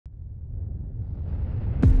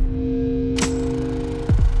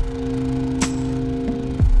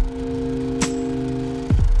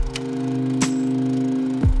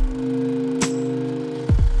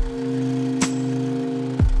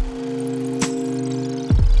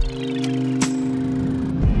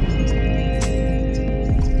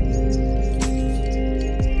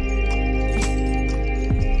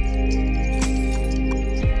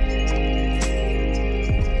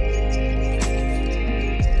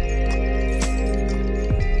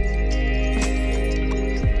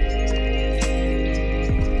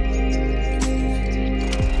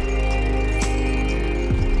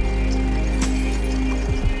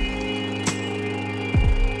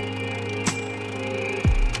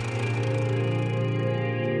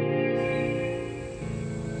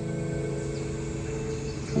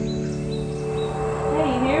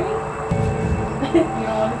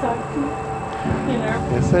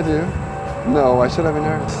with you? No, why should I be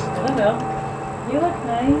nervous? I don't know. You look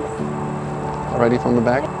nice. Already from the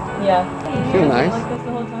back? Yeah. You feel nice. Like this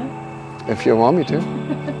the whole time? If you want me to.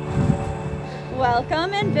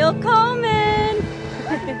 Welcome and willkommen!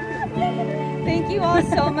 Thank you all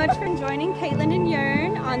so much for joining Caitlin and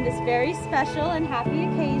Jörn on this very special and happy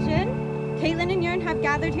occasion. Caitlin and Jörn have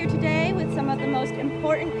gathered here today with some of the most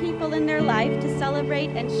important people in their life to celebrate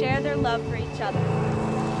and share their love for each other.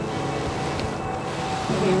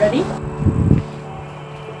 Are you ready?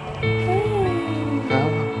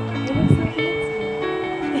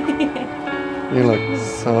 You look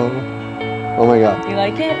so... Oh my god. You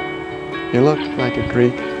like it? You look like a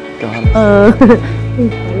Greek goddess. You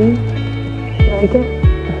like it?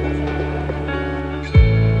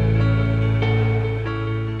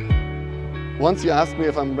 Once you asked me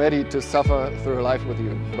if I'm ready to suffer through life with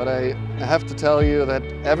you, but I have to tell you that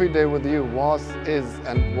every day with you was, is,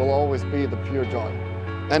 and will always be the pure joy.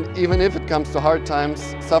 And even if it comes to hard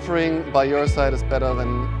times, suffering by your side is better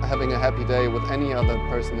than having a happy day with any other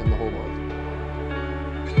person in the whole world.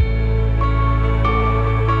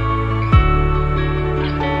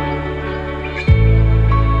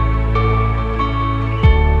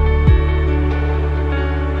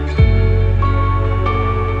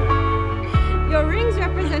 Your rings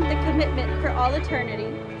represent the commitment for all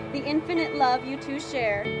eternity, the infinite love you two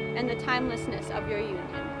share, and the timelessness of your union.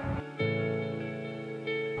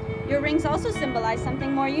 Your rings also symbolize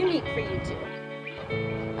something more unique for you two,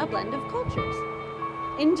 a blend of cultures.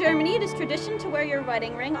 In Germany, it is tradition to wear your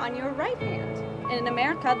wedding ring on your right hand, and in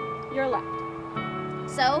America, your left.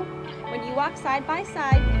 So, when you walk side by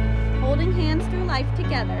side, holding hands through life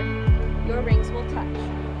together, your rings will touch,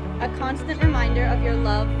 a constant reminder of your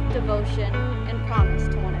love, devotion, and promise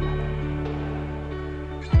to one another.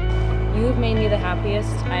 You've made me the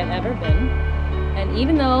happiest I've ever been. And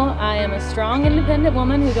even though I am a strong, independent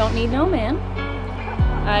woman who don't need no man,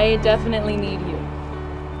 I definitely need you.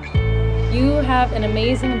 You have an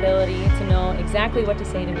amazing ability to know exactly what to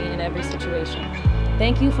say to me in every situation.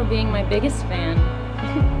 Thank you for being my biggest fan,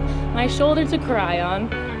 my shoulder to cry on,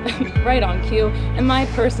 right on cue, and my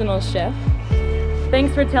personal chef.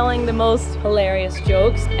 Thanks for telling the most hilarious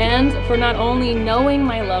jokes, and for not only knowing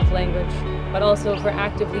my love language, but also for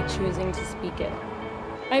actively choosing to speak it.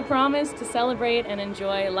 I promise to celebrate and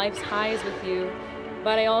enjoy life's highs with you,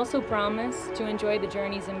 but I also promise to enjoy the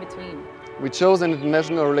journeys in between. We chose an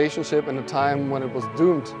international relationship in a time when it was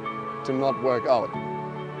doomed to not work out.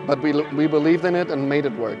 But we believed in it and made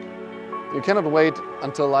it work. You cannot wait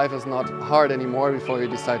until life is not hard anymore before you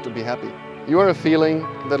decide to be happy. You are a feeling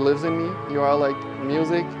that lives in me. You are like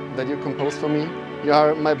music that you compose for me. You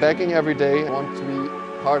are my backing every day. I want to be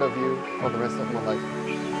part of you for the rest of my life.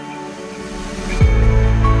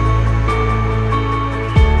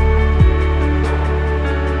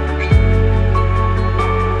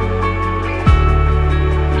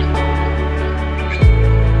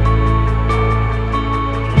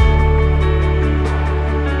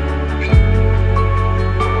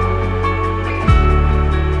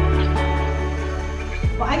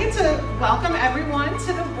 Welcome everyone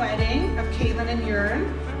to the wedding of Caitlin and Jörn.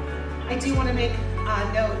 I do want to make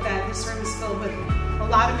a note that this room is filled with a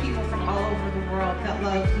lot of people from all over the world that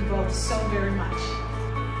love you both so very much.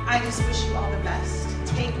 I just wish you all the best.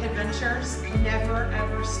 Take adventures, never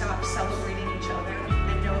ever stop celebrating each other,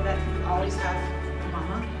 and know that you always have a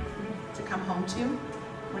mama to come home to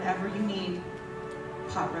whenever you need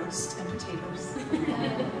pot roast and potatoes.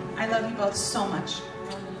 I love you both so much.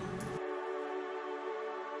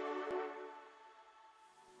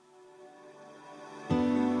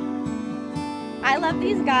 I love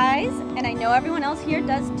these guys, and I know everyone else here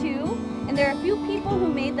does too, and there are a few people who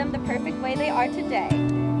made them the perfect way they are today.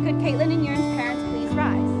 Could Caitlin and Jörn's parents please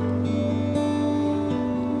rise?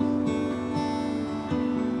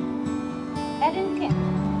 Ed and Kim,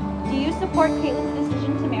 do you support Caitlin's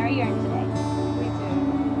decision to marry Jörn today? We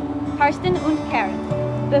do. Karsten und Karen,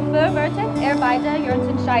 befürwortet beide Jörns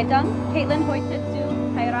Entscheidung, Caitlin heute zu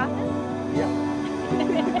heiraten?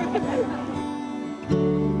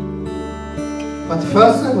 But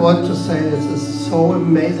first I want to say it's so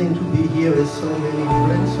amazing to be here with so many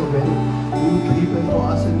friends, so many new people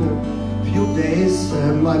for us in a few days.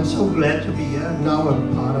 I'm so glad to be here. Now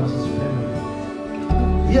I'm part of this family.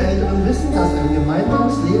 Wir Älteren wissen, dass ein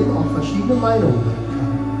gemeinsames Leben auch verschiedene Meinungen bringen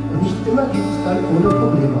kann. Und nicht immer geht es dann ohne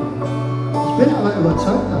Probleme. Ich bin aber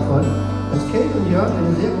überzeugt davon, dass Kate und Jörn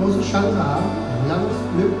eine sehr große Chance haben, ein langes,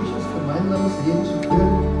 glückliches, gemeinsames Leben zu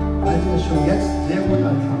führen, weil sie es schon jetzt sehr gut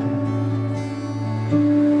anfangen.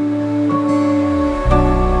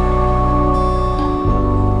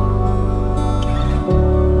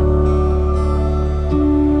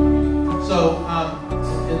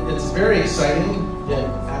 very exciting yet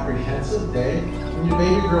apprehensive day when your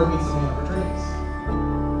baby girl meets the man of her dreams.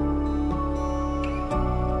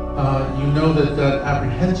 You know that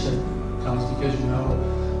apprehension comes because you know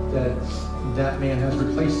that that man has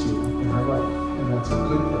replaced you in her life, and that's a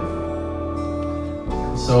good thing.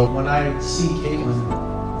 So when I see Caitlin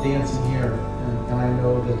dancing here, and I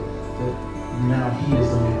know that now he is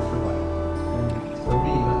the man for life, and for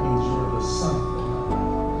me that means you're the son.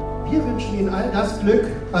 Wir wünschen Ihnen all das Glück,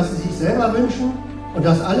 was Sie sich selber wünschen, und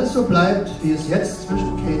dass alles so bleibt, wie es jetzt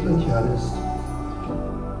zwischen Kate und Jörn ist.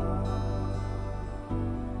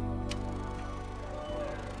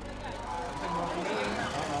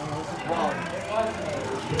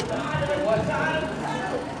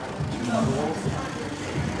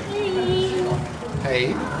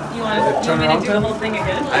 Hey. You want me to do the whole thing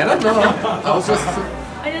again? I don't know. I was just...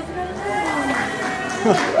 I just gotta tell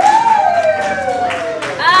you.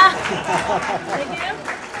 Ah! Thank you.